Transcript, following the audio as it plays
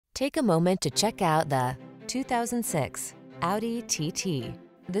Take a moment to check out the 2006 Audi TT.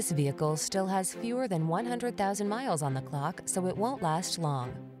 This vehicle still has fewer than 100,000 miles on the clock, so it won't last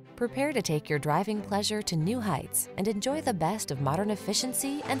long. Prepare to take your driving pleasure to new heights and enjoy the best of modern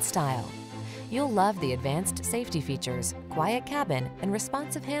efficiency and style. You'll love the advanced safety features, quiet cabin, and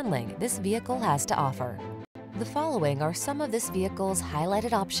responsive handling this vehicle has to offer. The following are some of this vehicle's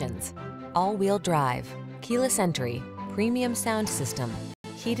highlighted options: all-wheel drive, keyless entry, premium sound system,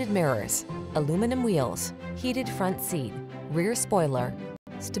 heated mirrors, aluminum wheels, heated front seat, rear spoiler,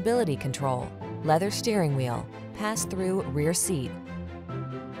 stability control, leather steering wheel, pass-through rear seat,